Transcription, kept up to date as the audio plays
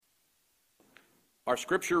Our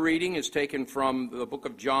scripture reading is taken from the book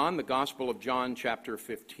of John, the Gospel of John, chapter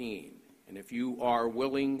 15. And if you are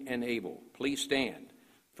willing and able, please stand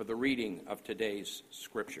for the reading of today's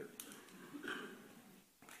scripture.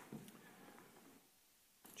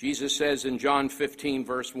 Jesus says in John 15,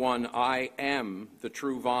 verse 1, "I am the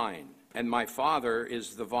true vine, and my Father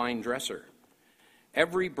is the vine dresser.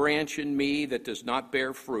 Every branch in me that does not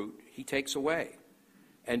bear fruit, he takes away.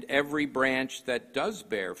 And every branch that does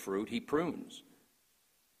bear fruit, he prunes,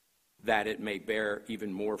 that it may bear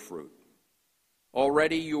even more fruit.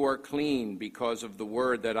 Already you are clean because of the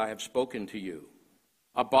word that I have spoken to you.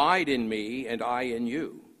 Abide in me, and I in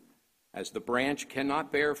you. As the branch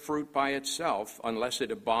cannot bear fruit by itself unless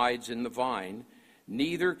it abides in the vine,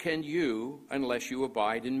 neither can you unless you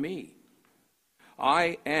abide in me.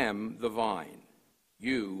 I am the vine,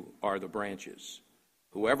 you are the branches.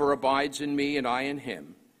 Whoever abides in me and I in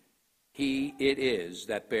him, he it is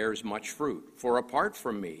that bears much fruit. For apart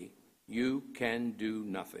from me, you can do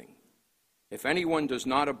nothing. If anyone does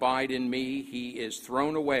not abide in me, he is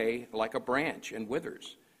thrown away like a branch and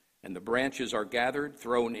withers, and the branches are gathered,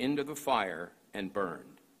 thrown into the fire, and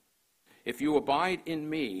burned. If you abide in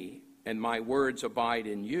me, and my words abide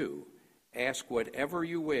in you, ask whatever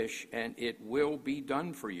you wish, and it will be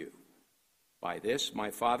done for you. By this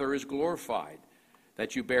my Father is glorified,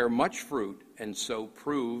 that you bear much fruit, and so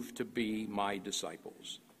prove to be my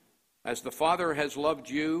disciples. As the Father has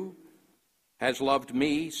loved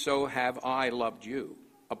me, so have I loved you.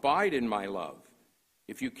 Abide in my love.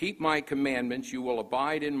 If you keep my commandments, you will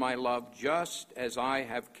abide in my love, just as I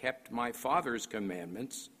have kept my Father's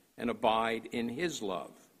commandments and abide in his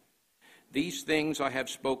love. These things I have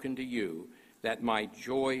spoken to you, that my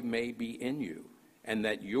joy may be in you, and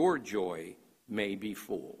that your joy may be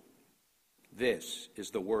full." This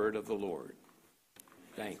is the word of the Lord.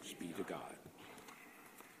 Thanks be to God.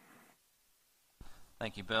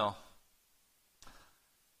 Thank you, Bill.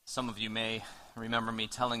 Some of you may remember me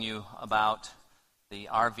telling you about the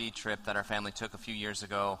RV trip that our family took a few years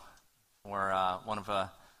ago for one of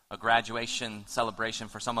a graduation celebration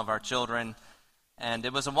for some of our children. And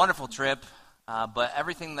it was a wonderful trip, but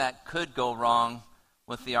everything that could go wrong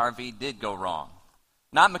with the RV did go wrong.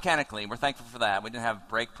 Not mechanically, we're thankful for that. We didn't have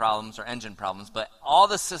brake problems or engine problems, but all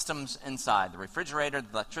the systems inside, the refrigerator, the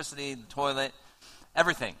electricity, the toilet,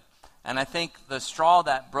 everything. And I think the straw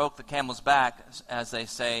that broke the camel's back, as they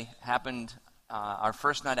say, happened our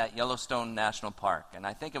first night at Yellowstone National Park. And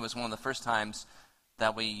I think it was one of the first times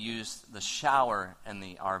that we used the shower in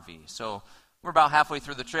the RV. So we're about halfway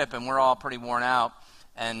through the trip, and we're all pretty worn out.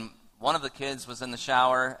 And one of the kids was in the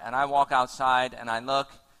shower, and I walk outside, and I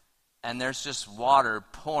look, and there's just water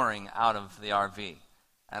pouring out of the RV.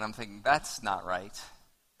 And I'm thinking, that's not right.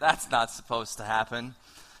 That's not supposed to happen.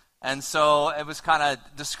 And so it was kind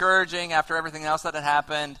of discouraging after everything else that had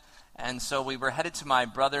happened. And so we were headed to my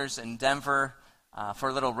brother's in Denver for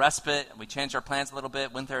a little respite. We changed our plans a little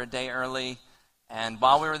bit, went there a day early. And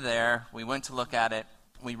while we were there, we went to look at it.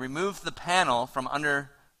 We removed the panel from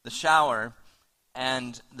under the shower,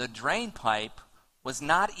 and the drain pipe was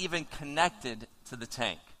not even connected to the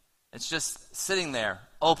tank. It's just sitting there,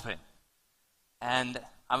 open. And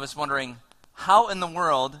I was wondering, how in the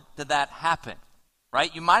world did that happen?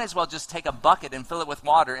 Right? You might as well just take a bucket and fill it with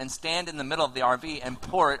water and stand in the middle of the RV and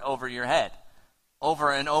pour it over your head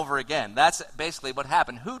over and over again. That's basically what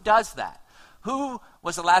happened. Who does that? Who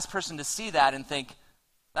was the last person to see that and think,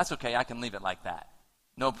 that's okay, I can leave it like that.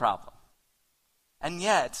 No problem. And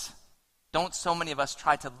yet, don't so many of us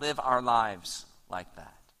try to live our lives like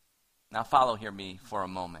that? Now follow me for a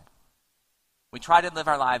moment. We try to live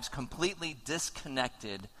our lives completely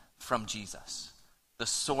disconnected from Jesus, the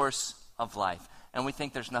source of life. And we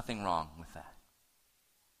think there's nothing wrong with that.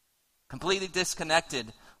 Completely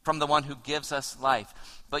disconnected from the one who gives us life.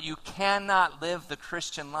 But you cannot live the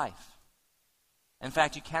Christian life. In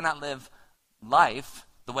fact, you cannot live life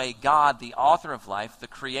the way God, the author of life, the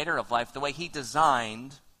creator of life, the way he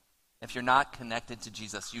designed, if you're not connected to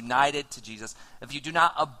Jesus, united to Jesus, if you do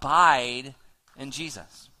not abide in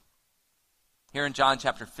Jesus. Here in John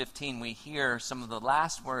chapter 15, we hear some of the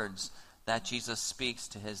last words that Jesus speaks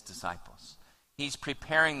to his disciples. He's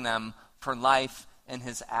preparing them for life in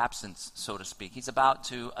his absence, so to speak. He's about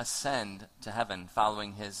to ascend to heaven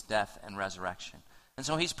following his death and resurrection. And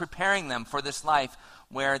so he's preparing them for this life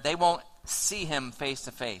where they won't see him face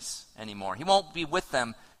to face anymore. He won't be with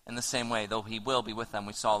them in the same way, though he will be with them,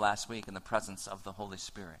 we saw last week, in the presence of the Holy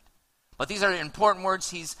Spirit. But these are important words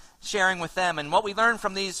he's sharing with them. And what we learn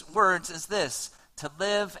from these words is this: to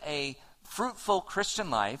live a fruitful Christian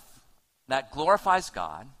life that glorifies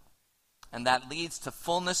God and that leads to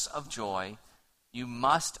fullness of joy, You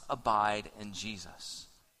must abide in Jesus,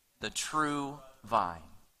 the true vine.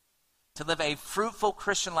 To live a fruitful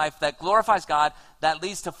Christian life that glorifies God, that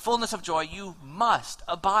leads to fullness of joy, you must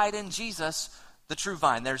abide in Jesus, the true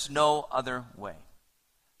vine. There's no other way.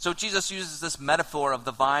 So Jesus uses this metaphor of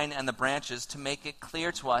the vine and the branches to make it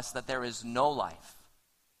clear to us that there is no life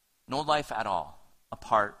at all,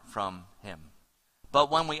 apart from him.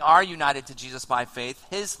 But when we are united to Jesus by faith,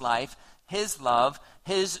 his life, his love,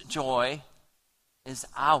 his joy is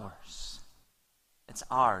ours. It's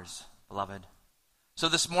ours, beloved. So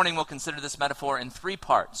this morning we'll consider this metaphor in three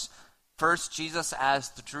parts. First, Jesus as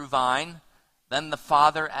the true vine, then the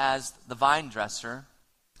Father as the vine dresser,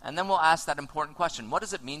 and then we'll ask that important question: what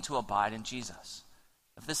does it mean to abide in Jesus?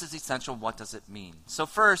 If this is essential, what does it mean? So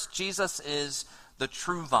first, Jesus is the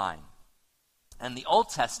true vine. In the Old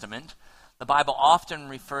Testament, the Bible often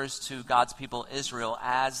refers to God's people Israel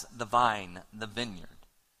as the vine, the vineyard.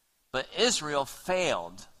 But Israel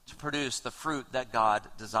failed to produce the fruit that God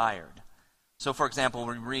desired. So, for example,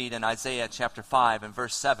 we read in Isaiah chapter 5 and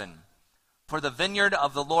verse 7, "For the vineyard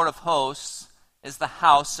of the Lord of hosts is the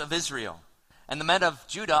house of Israel, and the men of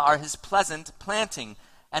Judah are his pleasant planting.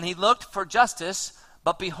 And he looked for justice,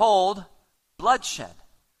 but behold, bloodshed.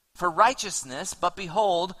 For righteousness, but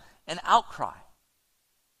behold, an outcry."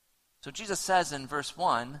 So Jesus says in verse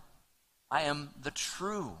 1, I am the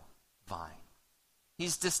true vine.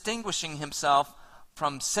 He's distinguishing himself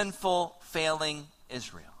from sinful, failing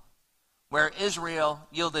Israel. Where Israel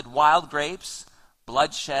yielded wild grapes,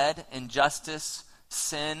 bloodshed, injustice,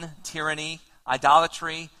 sin, tyranny,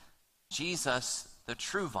 idolatry, Jesus, the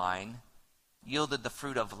true vine, yielded the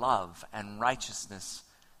fruit of love and righteousness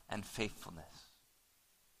and faithfulness.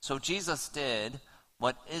 So Jesus did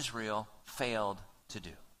what Israel failed to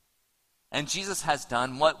do. And Jesus has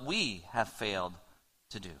done what we have failed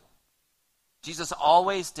to do. Jesus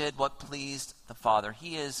always did what pleased the Father.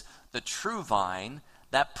 He is the true vine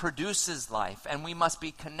that produces life, and we must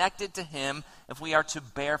be connected to him if we are to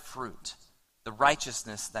bear fruit, the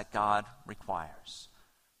righteousness that God requires.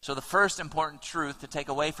 So the first important truth to take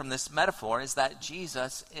away from this metaphor is that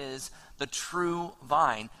Jesus is the true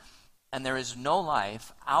vine, and there is no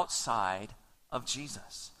life outside of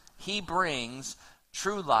Jesus. He brings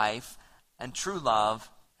true life and true love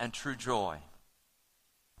and true joy.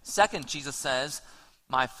 Second, Jesus says,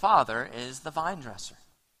 my Father is the vine dresser.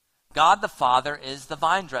 God the Father is the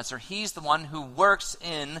vine dresser. He's the one who works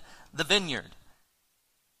in the vineyard.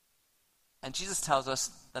 And Jesus tells us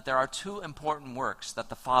that there are two important works that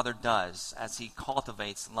the Father does as he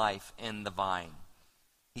cultivates life in the vine.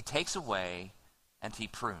 He takes away and he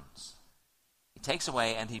prunes. He takes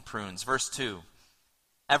away and he prunes. Verse 2,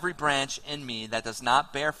 every branch in me that does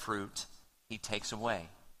not bear fruit, he takes away.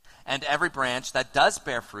 And every branch that does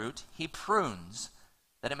bear fruit, he prunes,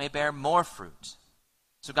 that it may bear more fruit.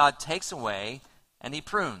 So God takes away and he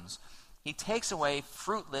prunes. He takes away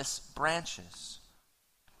fruitless branches.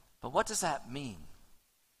 But what does that mean?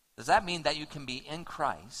 Does that mean that you can be in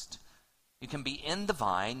Christ, you can be in the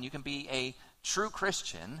vine, you can be a true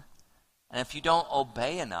Christian, and if you don't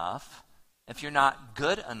obey enough, if you're not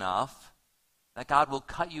good enough, that God will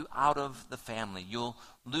cut you out of the family? You'll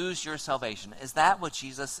lose your salvation. Is that what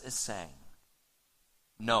Jesus is saying?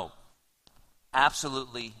 No,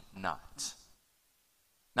 absolutely not.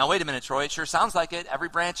 Now, wait a minute, Troy. It sure sounds like it. Every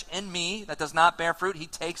branch in me that does not bear fruit, he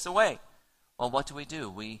takes away. Well, what do?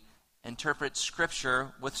 We interpret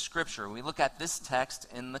Scripture with Scripture. We look at this text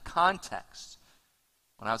in the context.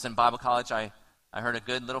 When I was in Bible college, I heard a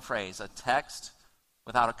good little phrase: a text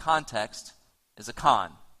without a context is a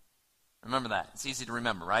con. Remember that. It's easy to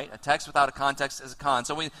remember, right? A text without a context is a con.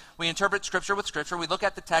 So we interpret Scripture with Scripture. We look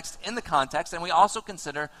at the text in the context, and we also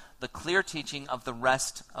consider the clear teaching of the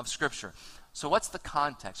rest of Scripture. So what's the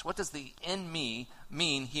context? What does the in me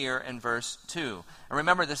mean here in verse 2? And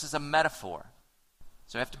remember, this is a metaphor.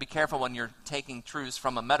 So you have to be careful when you're taking truths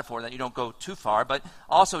from a metaphor that you don't go too far. But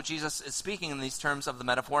also Jesus is speaking in these terms of the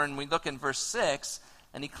metaphor. And we look in verse 6,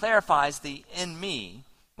 and he clarifies the in me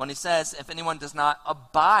when he says, if anyone does not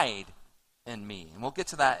abide in me. And we'll get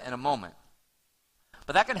to that in a moment.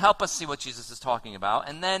 But that can help us see what Jesus is talking about.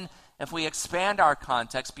 And then if we expand our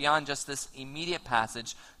context beyond just this immediate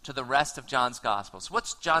passage to the rest of John's Gospel. So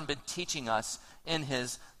what's John been teaching us in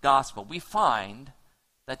his Gospel? We find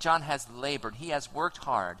that John has labored, he has worked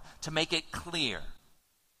hard to make it clear,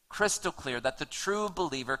 crystal clear, that the true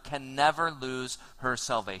believer can never lose her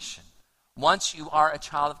salvation. Once you are a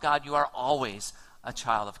child of God, you are always a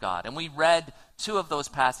child of God. And we read two of those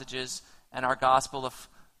passages in our Gospel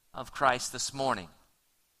of Christ this morning.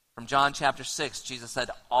 From John chapter 6, Jesus said,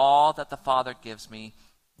 all that the Father gives me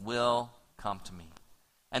will come to me.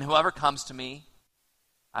 And whoever comes to me,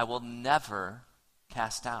 I will never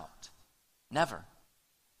cast out. Never.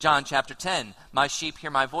 John chapter 10, my sheep hear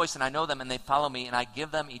my voice, and I know them, and they follow me, and I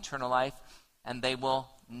give them eternal life, and they will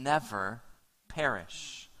never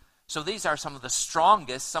perish. So these are some of the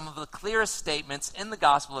strongest, some of the clearest statements in the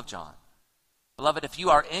Gospel of John. Beloved, if you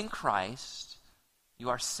are in Christ, you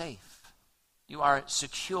are safe. You are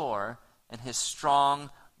secure in his strong,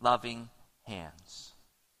 loving hands.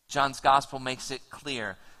 John's Gospel makes it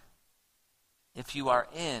clear. If you are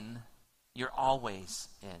in, you're always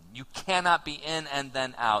in. You cannot be in and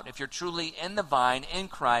then out. If you're truly in the vine, in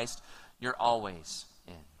Christ, you're always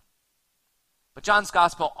in. But John's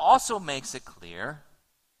Gospel also makes it clear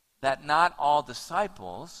that not all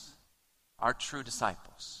disciples are true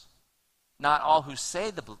disciples. Not all who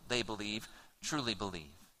say they believe truly believe.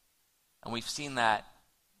 And we've seen that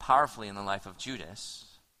powerfully in the life of Judas.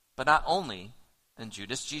 But not only in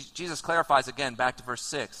Judas. Jesus clarifies again back to verse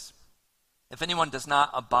 6. If anyone does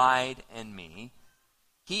not abide in me,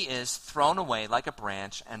 he is thrown away like a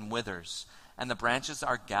branch and withers, and the branches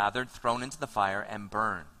are gathered, thrown into the fire, and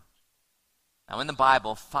burned. Now in the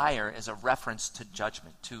Bible, fire is a reference to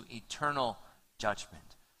judgment, to eternal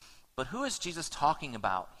judgment. But who is Jesus talking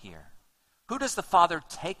about here? Who does the Father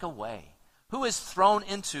take away? Who is thrown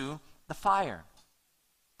into the fire?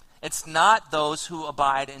 It's not those who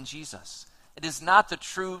abide in Jesus. It is not the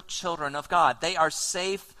true children of God. They are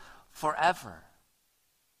safe forever.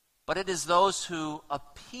 But it is those who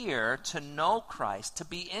appear to know Christ, to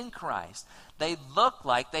be in Christ. They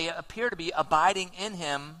appear to be abiding in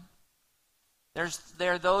him.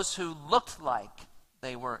 There are those who looked like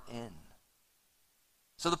they were in.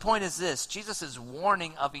 So the point is this: Jesus is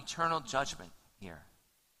warning of eternal judgment here.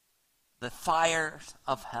 The fire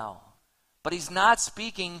of hell. But he's not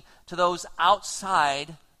speaking to those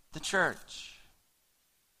outside the church,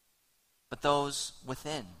 but those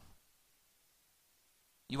within.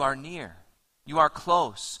 You are near. You are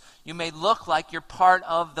close. You may look like you're part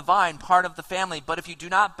of the vine, part of the family, but if you do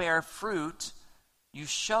not bear fruit, you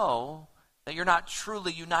show that you're not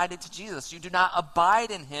truly united to Jesus. You do not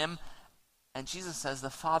abide in him, and Jesus says the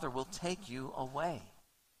Father will take you away.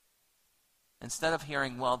 Instead of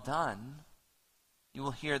hearing, well done, you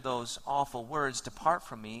will hear those awful words, depart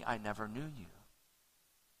from me, I never knew you.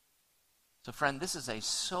 So friend, this is a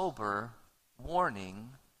sober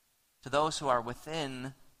warning to those who are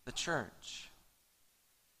within the church.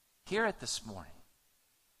 Hear it this morning.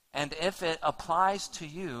 And if it applies to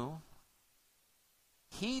you,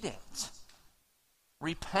 heed it.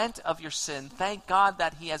 Repent of your sin. Thank God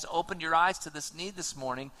that he has opened your eyes to this need this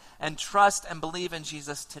morning, and trust and believe in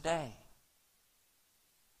Jesus today.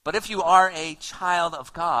 But if you are a child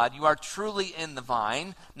of God, you are truly in the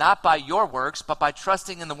vine, not by your works, but by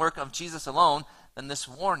trusting in the work of Jesus alone, then this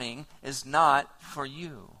warning is not for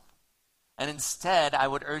you. And instead, I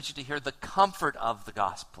would urge you to hear the comfort of the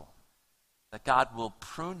gospel, that God will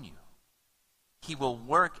prune you. He will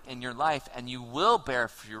work in your life, and you will bear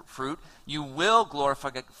fruit. You will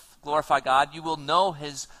glorify God. You will know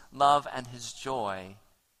his love and his joy,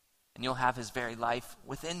 and you'll have his very life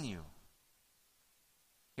within you.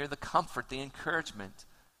 Hear the comfort, the encouragement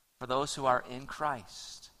for those who are in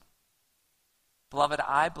Christ. Beloved,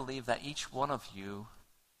 I believe that each one of you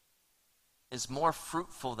is more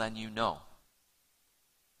fruitful than you know,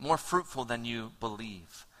 more fruitful than you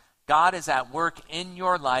believe. God is at work in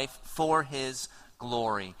your life for his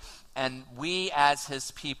glory. And we as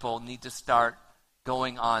his people need to start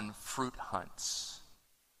going on fruit hunts.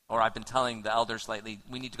 Or I've been telling the elders lately,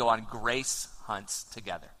 we need to go on grace hunts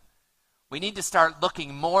together. We need to start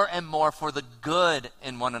looking more and more for the good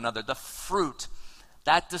in one another, the fruit,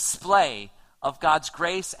 that display of God's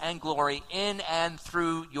grace and glory in and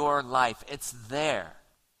through your life. It's there.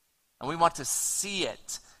 And we want to see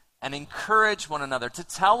it and encourage one another, to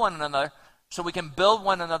tell one another so we can build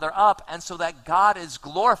one another up and so that God is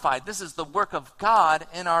glorified. This is the work of God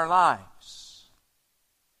in our lives.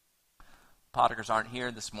 Pottigers aren't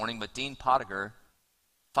here this morning, but Dean Pottiger,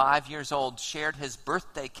 5 years old, shared his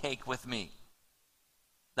birthday cake with me.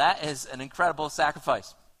 That is an incredible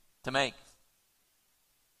sacrifice to make.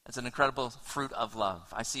 It's an incredible fruit of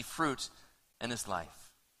love. I see fruit in his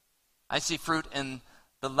life. I see fruit in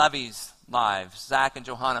the Levy's lives, Zach and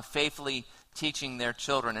Johanna faithfully teaching their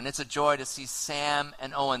children. And it's a joy to see Sam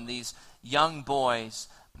and Owen, these young boys,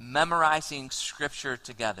 memorizing Scripture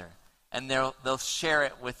together. And they'll share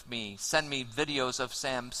it with me, send me videos of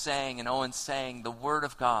Sam saying and Owen saying the Word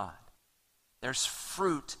of God. There's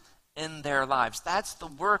fruit in their lives. That's the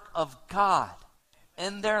work of God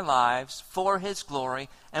in their lives for his glory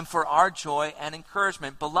and for our joy and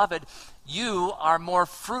encouragement. Beloved, you are more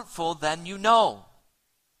fruitful than you know.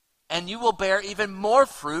 and you will bear even more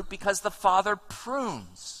fruit because the Father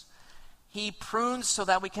prunes. He prunes so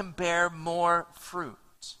that we can bear more fruit.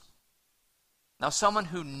 Now, someone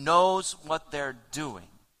who knows what they're doing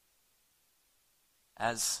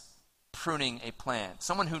as pruning a plant,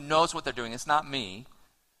 someone who knows what they're doing, it's not me,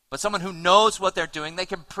 but someone who knows what they're doing, they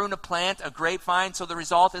can prune a plant, a grapevine, so the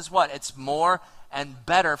result is what? It's more and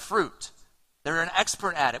better fruit. They're an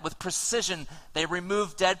expert at it. With precision, they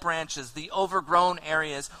remove dead branches, the overgrown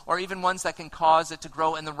areas, or even ones that can cause it to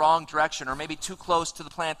grow in the wrong direction, or maybe too close to the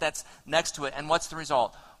plant that's next to it. And what's the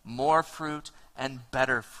result? More fruit and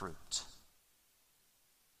better fruit.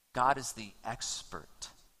 God is the expert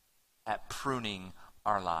at pruning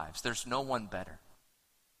our lives. There's no one better.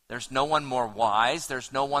 There's no one more wise.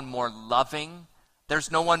 There's no one more loving.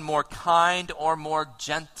 There's no one more kind or more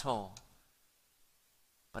gentle.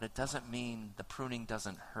 But it doesn't mean the pruning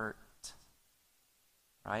doesn't hurt.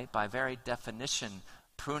 Right? By very definition,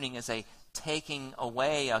 pruning is a taking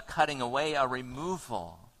away, a cutting away, a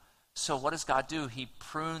removal. So what does God do? He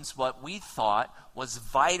prunes what we thought was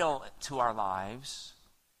vital to our lives,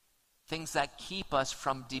 things that keep us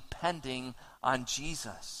from depending on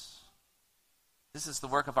Jesus. This is the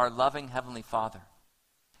work of our loving Heavenly Father.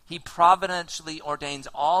 He providentially ordains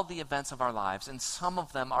all the events of our lives, and some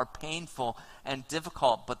of them are painful and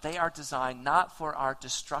difficult, but they are designed not for our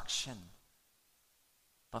destruction,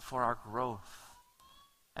 but for our growth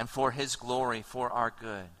and for His glory, for our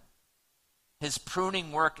good. His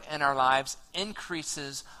pruning work in our lives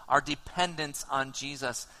increases our dependence on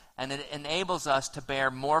Jesus, and it enables us to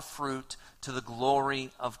bear more fruit to the glory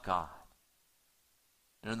of God.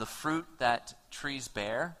 And the fruit that trees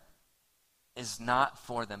bear is not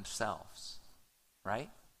for themselves, right?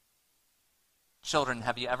 Children,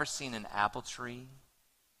 have you ever seen an apple tree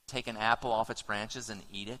take an apple off its branches and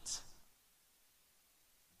eat it?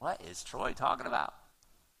 What is Troy talking about?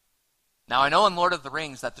 Now, I know in Lord of the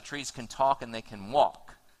Rings that the trees can talk and they can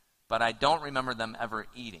walk, but I don't remember them ever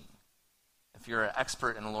eating. If you're an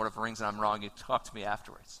expert in the Lord of the Rings and I'm wrong, you talk to me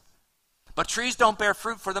afterwards. But trees don't bear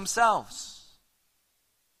fruit for themselves.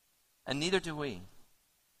 And neither do we.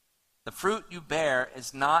 The fruit you bear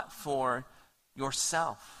is not for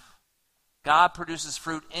yourself. God produces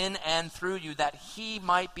fruit in and through you that He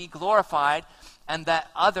might be glorified and that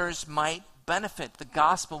others might benefit. The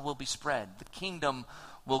gospel will be spread. The kingdom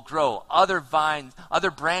will grow. Other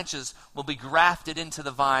branches will be grafted into the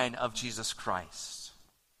vine of Jesus Christ.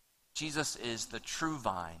 Jesus is the true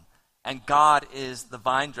vine, and God is the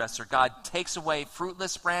vine dresser. God takes away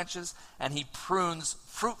fruitless branches and He prunes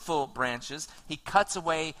fruitful branches. He cuts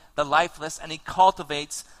away the lifeless and He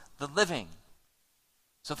cultivates the living.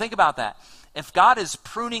 So think about that. If God is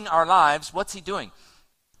pruning our lives, what's He doing?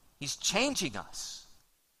 He's changing us.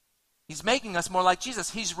 He's making us more like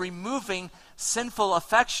Jesus. He's removing sinful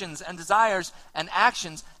affections and desires and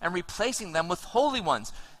actions and replacing them with holy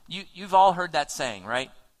ones. You've all heard that saying,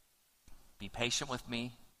 right? Be patient with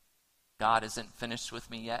me. God isn't finished with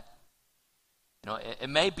me yet. You know, it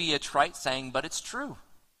may be a trite saying, but it's true.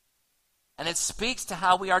 And it speaks to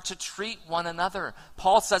how we are to treat one another.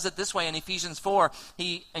 Paul says it this way in Ephesians 4.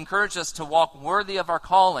 He encouraged us to walk worthy of our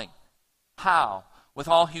calling. How? With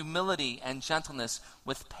all humility and gentleness,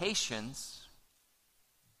 with patience,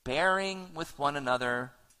 bearing with one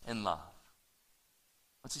another in love.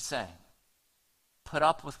 What's he saying? Put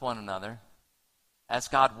up with one another as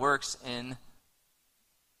God works in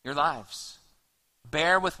your lives.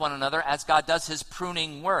 Bear with one another as God does His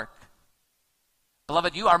pruning work.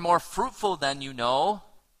 Beloved, you are more fruitful than you know,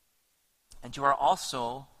 and you are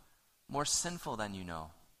also more sinful than you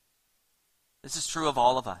know. This is true of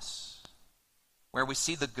all of us. Where we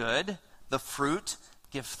see the good, the fruit,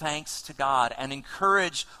 give thanks to God and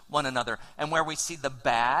encourage one another. And where we see the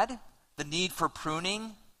bad, the need for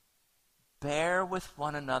pruning, bear with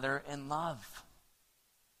one another in love.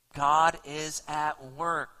 God is at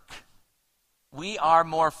work. We are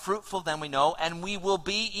more fruitful than we know, and we will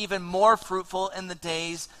be even more fruitful in the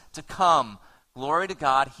days to come. Glory to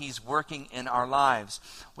God, He's working in our lives.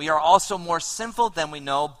 We are also more sinful than we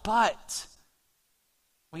know, but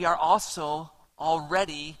we are also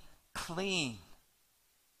already clean.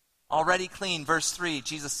 Already clean. Verse 3,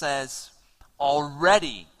 Jesus says,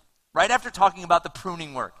 already, right after talking about the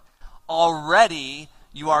pruning work, already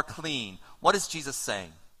you are clean. What is Jesus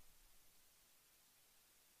saying?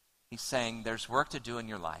 He's saying there's work to do in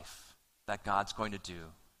your life that God's going to do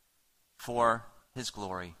for His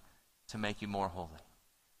glory to make you more holy.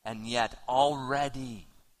 And yet already,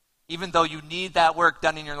 even though you need that work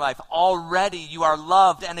done in your life, already you are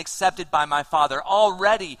loved and accepted by my Father.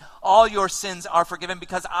 Already all your sins are forgiven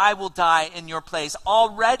because I will die in your place.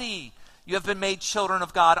 Already You have been made children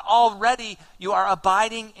of God. Already you are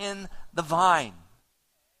abiding in the vine.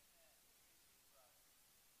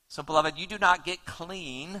 So, beloved, you do not get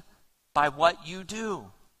clean by what you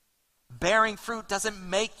do. Bearing fruit doesn't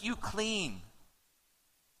make you clean.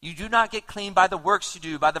 You do not get clean by the works you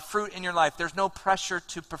do, by the fruit in your life. There's no pressure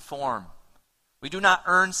to perform. We do not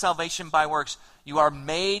earn salvation by works. You are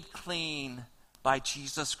made clean by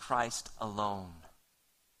Jesus Christ alone.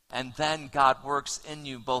 And then God works in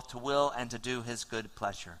you both to will and to do his good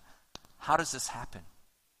pleasure. How does this happen?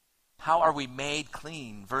 How are we made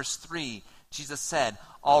clean? Verse 3, Jesus said,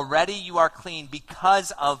 already you are clean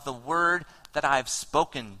because of the word that I have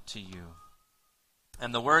spoken to you.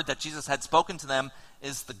 And the word that Jesus had spoken to them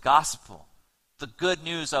is the gospel, the good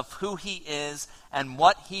news of who he is and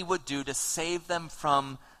what he would do to save them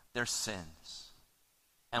from their sins.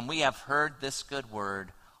 And we have heard this good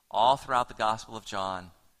word all throughout the Gospel of John,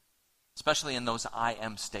 especially in those I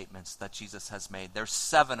am statements that Jesus has made. There's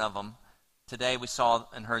 7 of them. Today we saw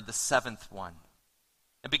and heard the 7th one.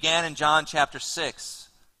 It began in John chapter 6,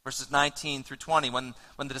 verses 19 through 20. When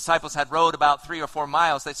the disciples had rowed about 3 or 4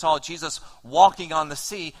 miles, they saw Jesus walking on the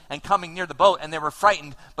sea and coming near the boat, and they were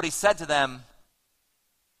frightened. But he said to them,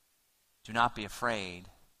 do not be afraid.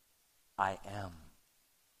 I am.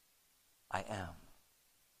 I am.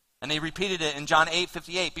 And he repeated it in John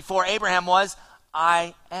 8:58. Before Abraham was,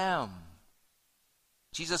 I am.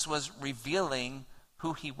 Jesus was revealing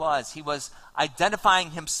who he was. He was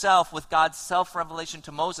identifying himself with God's self-revelation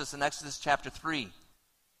to Moses in Exodus chapter 3.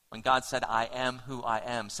 When God said, I am who I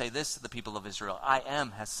am. Say this to the people of Israel, I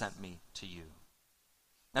am has sent me to you.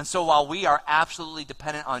 And so while we are absolutely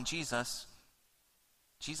dependent on Jesus,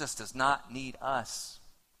 Jesus does not need us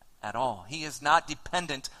at all. He is not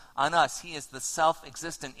dependent on us. He is the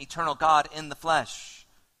self-existent, eternal God in the flesh.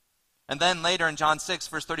 And then later in John 6,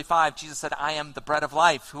 verse 35, Jesus said, I am the bread of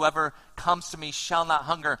life. Whoever comes to me shall not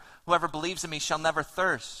hunger. Whoever believes in me shall never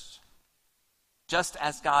thirst. Just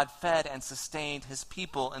as God fed and sustained his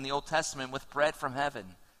people in the Old Testament with bread from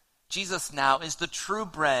heaven, Jesus now is the true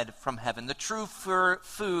bread from heaven, the true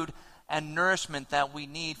food and nourishment that we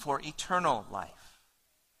need for eternal life.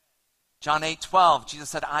 John 8:12, Jesus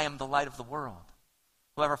said, I am the light of the world.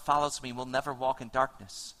 Whoever follows me will never walk in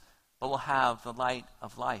darkness, but will have the light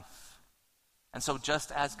of life. And so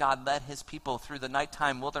just as God led his people through the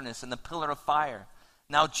nighttime wilderness in the pillar of fire,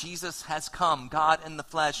 now Jesus has come, God in the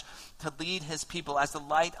flesh, to lead his people as the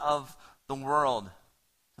light of the world,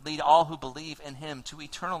 to lead all who believe in him to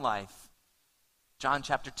eternal life. John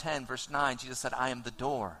chapter 10, verse 9, Jesus said, I am the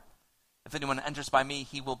door. If anyone enters by me,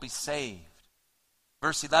 he will be saved.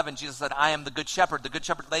 Verse 11, Jesus said, I am the good shepherd. The good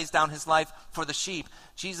shepherd lays down his life for the sheep.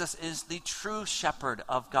 Jesus is the true shepherd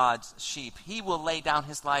of God's sheep. He will lay down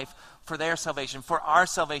his life for their salvation, for our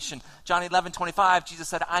salvation. John 11:25, Jesus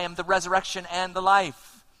said, I am the resurrection and the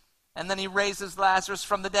life. And then he raises Lazarus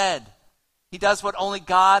from the dead. He does what only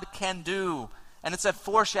God can do. And it's a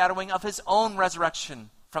foreshadowing of his own resurrection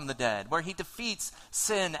from the dead, where he defeats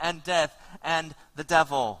sin and death and the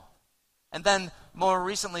devil. And then more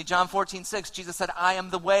recently, John 14:6, Jesus said, I am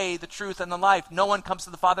the way, the truth, and the life. No one comes to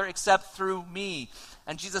the Father except through me.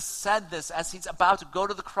 And Jesus said this as he's about to go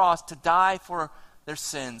to the cross to die for their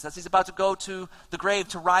sins, as he's about to go to the grave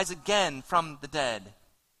to rise again from the dead.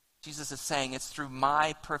 Jesus is saying, it's through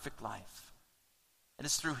my perfect life. It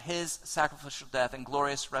is through his sacrificial death and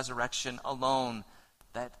glorious resurrection alone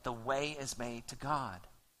that the way is made to God.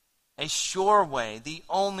 A sure way, the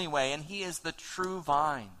only way, and he is the true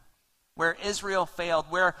vine. Where Israel failed,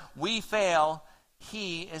 where we fail,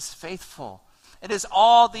 he is faithful. It is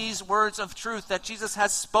all these words of truth that Jesus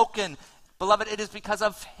has spoken. Beloved, it is because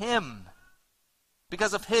of him,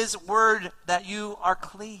 because of his word that you are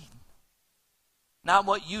clean. Not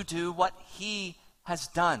what you do, what he has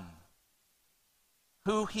done.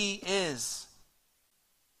 Who he is,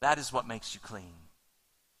 that is what makes you clean.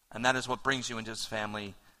 And that is what brings you into his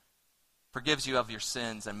family, forgives you of your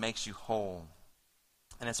sins, and makes you whole.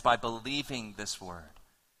 And it's by believing this word,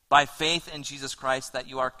 by faith in Jesus Christ, that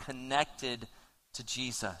you are connected to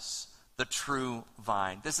Jesus, the true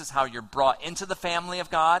vine. This is how you're brought into the family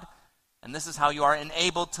of God, and this is how you are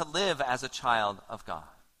enabled to live as a child of God.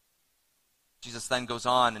 Jesus then goes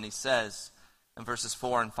on and he says in verses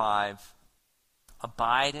 4 and 5,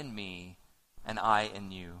 abide in me and I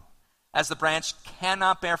in you. As the branch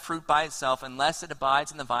cannot bear fruit by itself unless it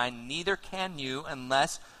abides in the vine, neither can you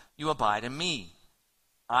unless you abide in me.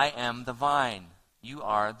 I am the vine, you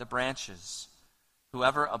are the branches.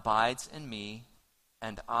 Whoever abides in me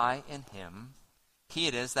and I in him, he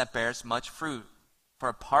it is that bears much fruit. For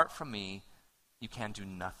apart from me, you can do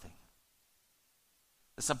nothing.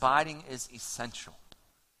 This abiding is essential.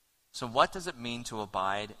 So what does it mean to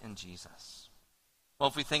abide in Jesus? Well,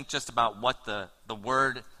 if we think just about what the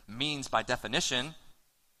word means by definition,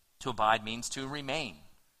 to abide means to remain,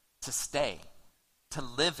 to stay, to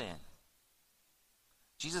live in.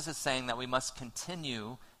 Jesus is saying that we must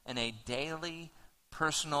continue in a daily,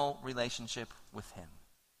 personal relationship with him.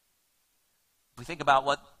 If we think about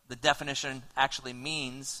what the definition actually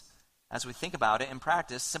means, as we think about it in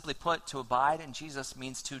practice, simply put, to abide in Jesus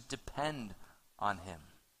means to depend on him.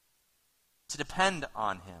 To depend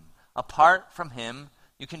on him. Apart from him,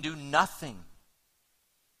 you can do nothing.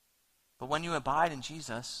 But when you abide in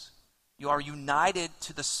Jesus, you are united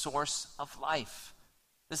to the source of life.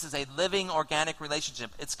 This is a living, organic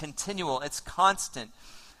relationship. It's continual. It's constant.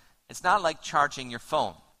 It's not like charging your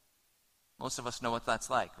phone. Most of us know what that's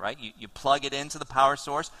like, right? You plug it into the power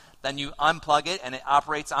source, then you unplug it, and it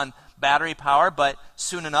operates on battery power, but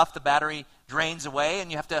soon enough the battery drains away, and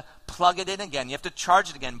you have to plug it in again. You have to charge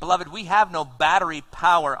it again. Beloved, we have no battery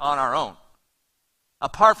power on our own.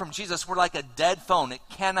 Apart from Jesus, we're like a dead phone. It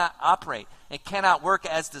cannot operate. It cannot work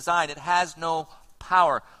as designed. It has no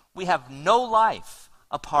power. We have no life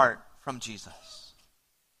apart from Jesus.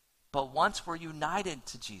 But once we're united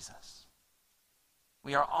to Jesus,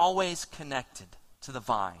 we are always connected to the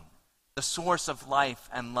vine, the source of life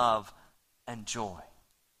and love and joy.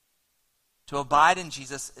 To abide in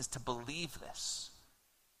Jesus is to believe this,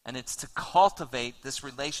 and it's to cultivate this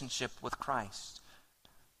relationship with Christ.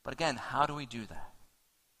 But again, how do we do that?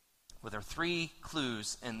 Well, there are three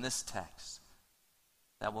clues in this text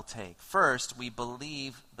that we'll take. First, we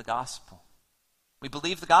believe the gospel. We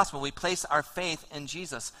believe the gospel. We place our faith in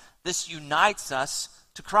Jesus. This unites us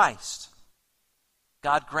to Christ.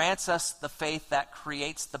 God grants us the faith that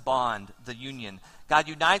creates the bond, the union. God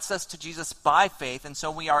unites us to Jesus by faith, and so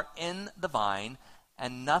we are in the vine,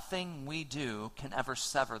 and nothing we do can ever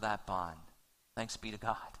sever that bond. Thanks be to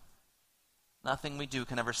God. Nothing we do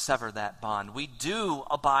can ever sever that bond. We do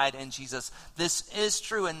abide in Jesus. This is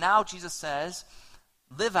true, and now Jesus says,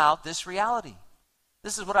 live out this reality.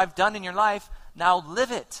 This is what I've done in your life. Now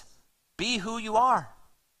live it. Be who you are.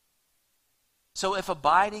 So if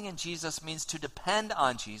abiding in Jesus means to depend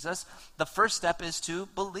on Jesus, the first step is to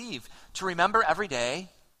believe, to remember every day,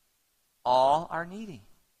 all are needy.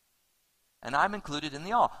 And I'm included in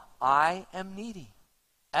the all. I am needy.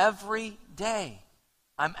 Every day,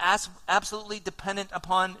 I'm absolutely dependent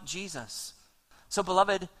upon Jesus. So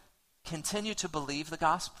beloved, continue to believe the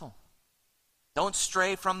gospel. Don't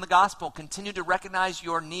stray from the gospel. Continue to recognize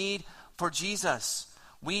your need for Jesus.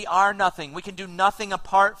 We are nothing. We can do nothing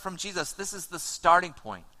apart from Jesus. This is the starting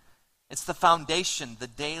point. It's the foundation, the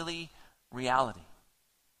daily reality.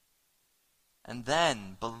 And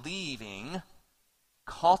then, believing,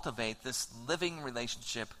 cultivate this living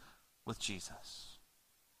relationship with Jesus.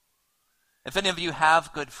 If any of you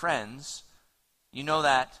have good friends, you know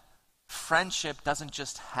that friendship doesn't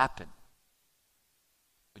just happen.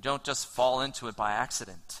 We don't just fall into it by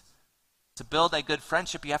accident. To build a good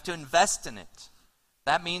friendship, you have to invest in it.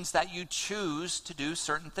 That means that you choose to do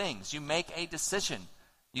certain things. You make a decision.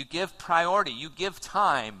 You give priority. You give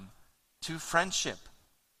time to friendship.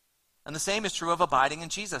 And the same is true of abiding in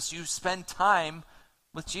Jesus. You spend time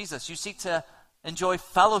with Jesus. You seek to enjoy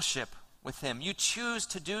fellowship with him. You choose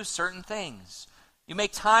to do certain things. You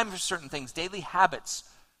make time for certain things, daily habits,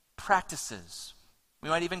 practices. We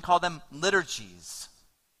might even call them liturgies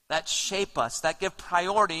that shape us, that give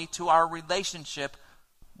priority to our relationship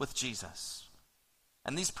with Jesus.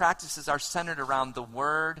 And these practices are centered around the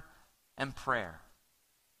word and prayer.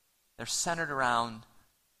 They're centered around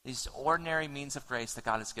these ordinary means of grace that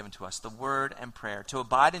God has given to us, the word and prayer. To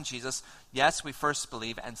abide in Jesus, yes, we first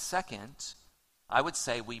believe, and second, I would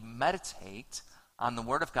say we meditate on the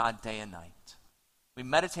word of God day and night. We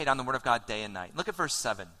meditate on the word of God day and night. Look at verse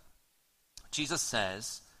 7. Jesus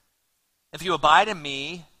says, "If you abide in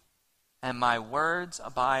me, and my words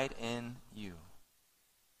abide in you."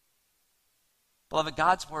 Beloved,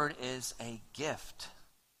 God's word is a gift.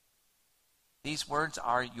 These words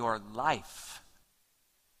are your life.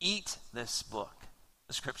 Eat this book,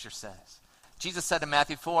 the scripture says. Jesus said in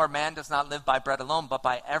Matthew 4, man does not live by bread alone, but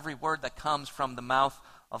by every word that comes from the mouth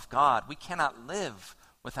of God. We cannot live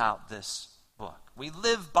without this book. We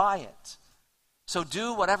live by it. So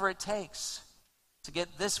do whatever it takes to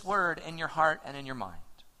get this word in your heart and in your mind.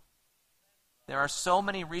 There are so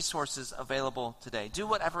many resources available today. Do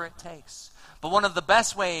whatever it takes. But one of the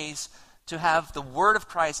best ways to have the word of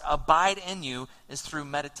Christ abide in you is through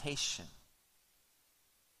meditation.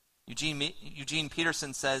 Eugene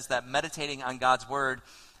Peterson says that meditating on God's word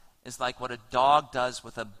is like what a dog does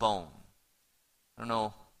with a bone. I don't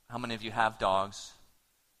know how many of you have dogs,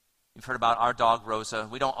 You've heard about our dog, Rosa.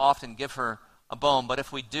 We don't often give her a bone, but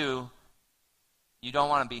if we do, you don't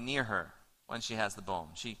want to be near her when she has the bone.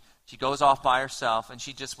 She goes off by herself, and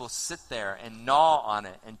she just will sit there and gnaw on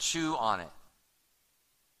it and chew on it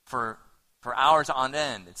for hours on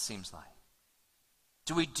end, it seems like.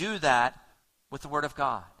 Do we do that with the Word of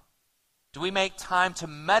God? Do we make time to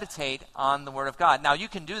meditate on the Word of God? Now, you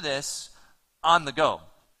can do this on the go.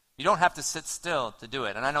 You don't have to sit still to do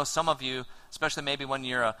it. And I know some of you, especially maybe when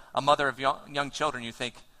you're a mother of young children, you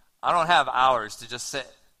think, I don't have hours to just sit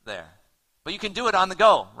there. But you can do it on the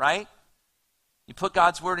go, right? You put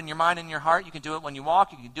God's Word in your mind and your heart. You can do it when you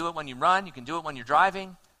walk. You can do it when you run. You can do it when you're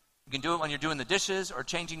driving. You can do it when you're doing the dishes or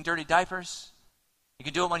changing dirty diapers. You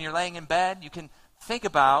can do it when you're laying in bed. You can think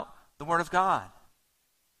about the Word of God.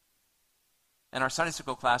 In our Sunday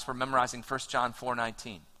school class, we're memorizing 1 John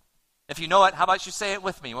 4:19. If you know it, how about you say it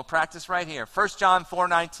with me? We'll practice right here. 1 John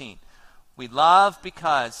 4:19. We love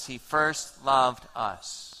because he first loved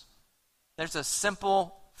us. There's a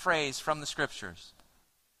simple phrase from the Scriptures.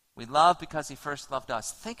 We love because he first loved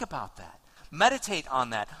us. Think about that. Meditate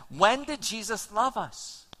on that. When did Jesus love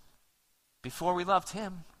us? Before we loved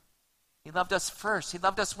him. He loved us first. He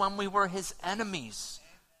loved us when we were his enemies,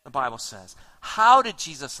 the Bible says. How did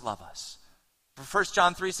Jesus love us? 1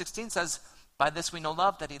 John 3:16 says, by this we know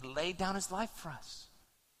love, that he laid down his life for us.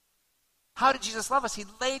 How did Jesus love us? He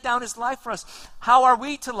laid down his life for us. How are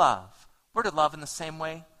we to love? We're to love in the same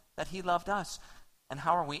way that he loved us. And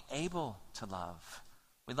how are we able to love?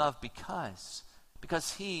 We love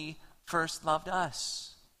because he first loved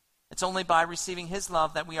us. It's only by receiving his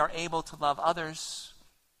love that we are able to love others.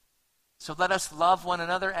 So let us love one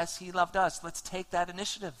another as he loved us. Let's take that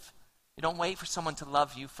initiative. You don't wait for someone to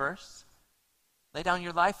love you first. Lay down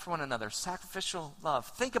your life for one another. Sacrificial love.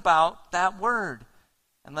 Think about that word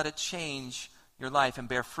and let it change your life and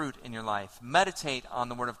bear fruit in your life. Meditate on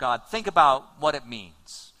the Word of God. Think about what it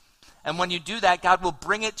means. And when you do that, God will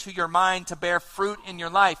bring it to your mind to bear fruit in your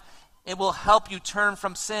life. It will help you turn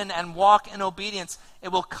from sin and walk in obedience.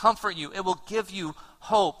 It will comfort you. It will give you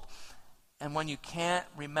hope. And when you can't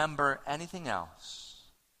remember anything else,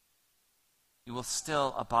 you will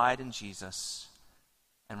still abide in Jesus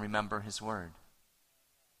and remember his word.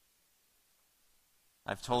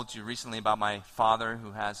 I've told you recently about my father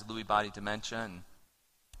who has Lewy body dementia, and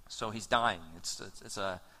so he's dying. It's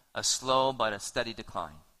a slow but a steady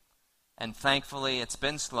decline. And thankfully it's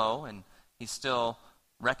been slow, and he still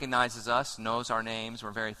recognizes us, knows our names. We're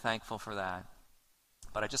very thankful for that.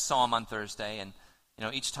 But I just saw him on Thursday, and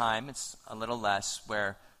each time it's a little less,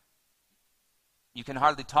 where you can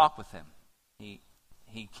hardly talk with him.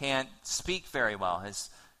 He can't speak very well.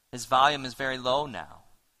 His volume is very low now,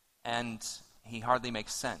 and he hardly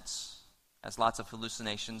makes sense. Has lots of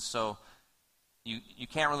hallucinations, so you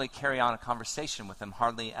can't really carry on a conversation with him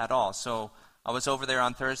hardly at all. So I was over there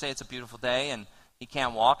on Thursday. It's a beautiful day, and he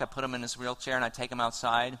can't walk. I put him in his wheelchair, and I take him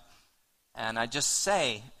outside, and I just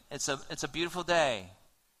say, it's a beautiful day.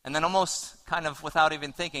 And then almost kind of without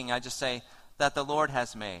even thinking, I just say, that the Lord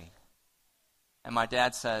has made. And my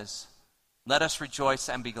dad says, let us rejoice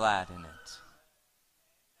and be glad in it.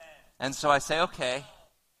 And so I say, okay,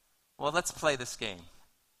 well, let's play this game.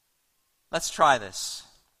 Let's try this.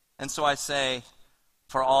 And so I say,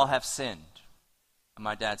 for all have sinned. And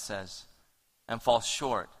my dad says, and fall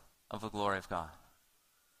short of the glory of God.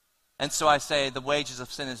 And so I say, the wages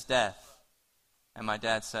of sin is death. And my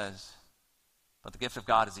dad says, but the gift of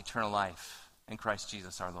God is eternal life in Christ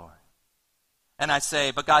Jesus our Lord. And I say,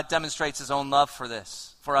 but God demonstrates his own love for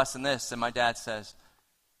us in this. And my dad says,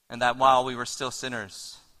 and that while we were still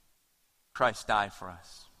sinners, Christ died for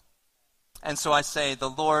us. And so I say, the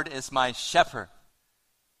Lord is my shepherd.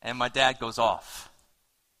 And my dad goes off.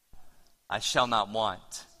 I shall not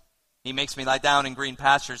want. He makes me lie down in green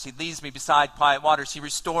pastures. He leads me beside quiet waters. He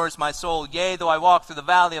restores my soul. Yea, though I walk through the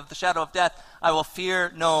valley of the shadow of death, I will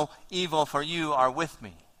fear no evil, for you are with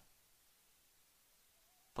me.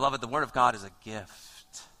 Beloved, the Word of God is a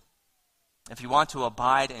gift. If you want to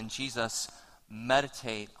abide in Jesus,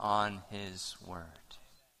 meditate on his Word.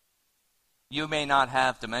 You may not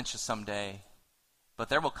have dementia someday, but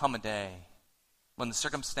there will come a day when the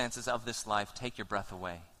circumstances of this life take your breath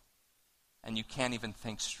away, and you can't even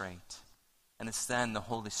think straight. And it's then the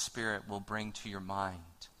Holy Spirit will bring to your mind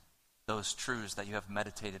those truths that you have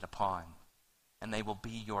meditated upon, and they will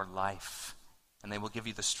be your life, and they will give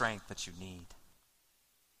you the strength that you need.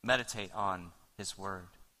 Meditate on his word.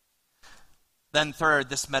 Then third,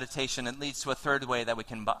 this meditation, it leads to a third way that we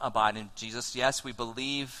can abide in Jesus. Yes, we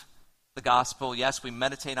believe the gospel. Yes, we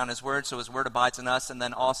meditate on his word, so his word abides in us, and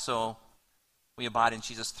then also we abide in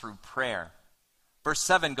Jesus through prayer. Verse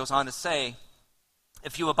 7 goes on to say,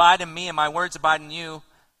 If you abide in me and my words abide in you,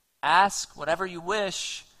 ask whatever you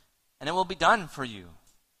wish, and it will be done for you.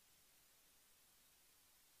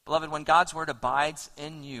 Beloved, when God's word abides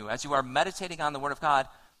in you, as you are meditating on the word of God,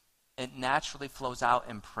 it naturally flows out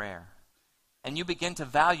in prayer. And you begin to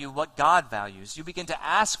value what God values. You begin to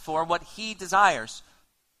ask for what he desires.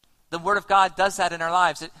 The word of God does that in our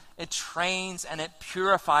lives. It trains and it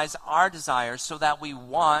purifies our desires so that we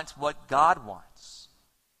want what God wants.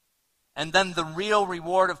 And then the real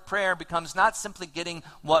reward of prayer becomes not simply getting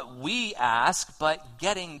what we ask, but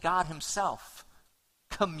getting God himself.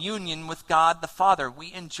 Communion with God the Father.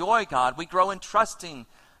 We enjoy God. We grow in trusting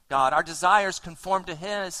God. Our desires conform to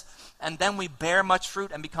his, and then we bear much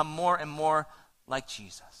fruit and become more and more like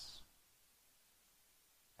Jesus.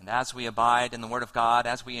 And as we abide in the Word of God,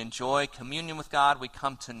 as we enjoy communion with God, we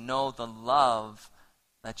come to know the love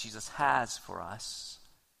that Jesus has for us.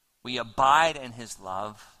 We abide in his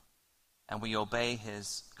love, and we obey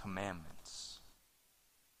his commandments.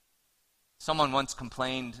 Someone once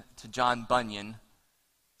complained to John Bunyan.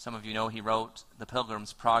 Some of you know he wrote The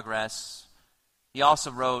Pilgrim's Progress. He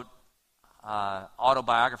also wrote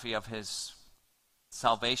autobiography of his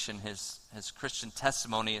salvation, his Christian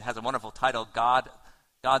testimony. It has a wonderful title,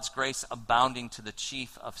 God's Grace Abounding to the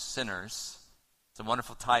Chief of Sinners. It's a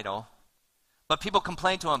wonderful title. But people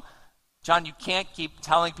complain to him, John, you can't keep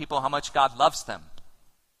telling people how much God loves them.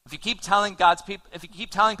 If you keep telling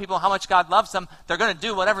people how much God loves them, they're going to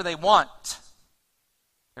do whatever they want.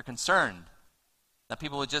 They're concerned that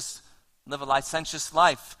people would just live a licentious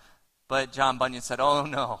life. But John Bunyan said, oh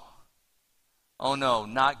no,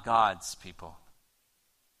 not God's people.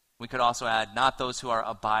 We could also add, not those who are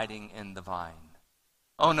abiding in the vine.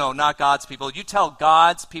 Oh no, not God's people. You tell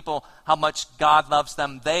God's people how much God loves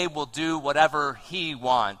them, they will do whatever he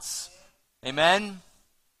wants. Amen?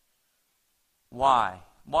 Why?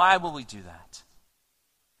 Why will we do that?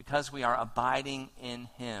 Because we are abiding in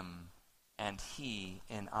him and he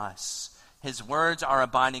in us. His words are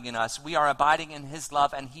abiding in us. We are abiding in his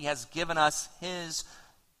love, and he has given us his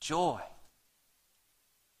joy.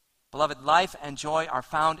 Beloved, life and joy are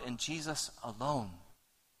found in Jesus alone.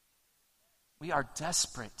 We are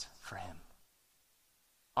desperate for him.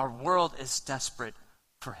 Our world is desperate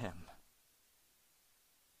for him.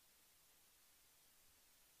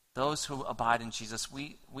 Those who abide in Jesus,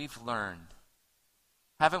 we've learned.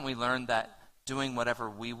 Haven't we learned that doing whatever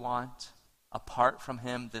we want apart from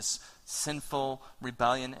him, this sinful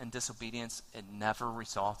rebellion and disobedience, it never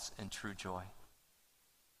results in true joy?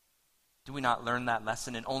 Do we not learn that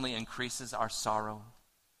lesson? It only increases our sorrow.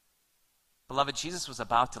 Beloved, Jesus was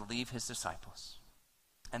about to leave his disciples,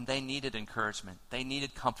 and they needed encouragement. They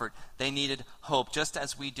needed comfort. They needed hope, just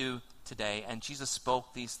as we do today. And Jesus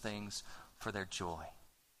spoke these things for their joy.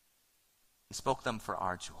 He spoke them for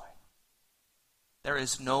our joy. There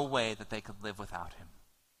is no way that they could live without him.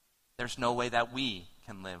 There's no way that we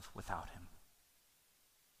can live without him.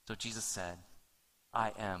 So Jesus said,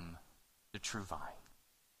 I am the true vine.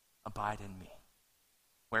 Abide in me.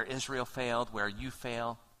 Where Israel failed, where you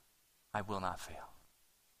fail, I will not fail.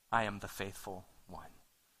 I am the faithful one.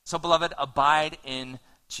 So, beloved, abide in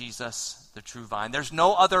Jesus, the true vine. There's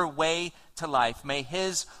no other way to life. May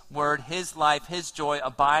his word, his life, his joy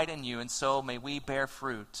abide in you, and so may we bear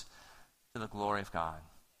fruit to the glory of God.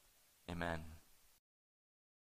 Amen.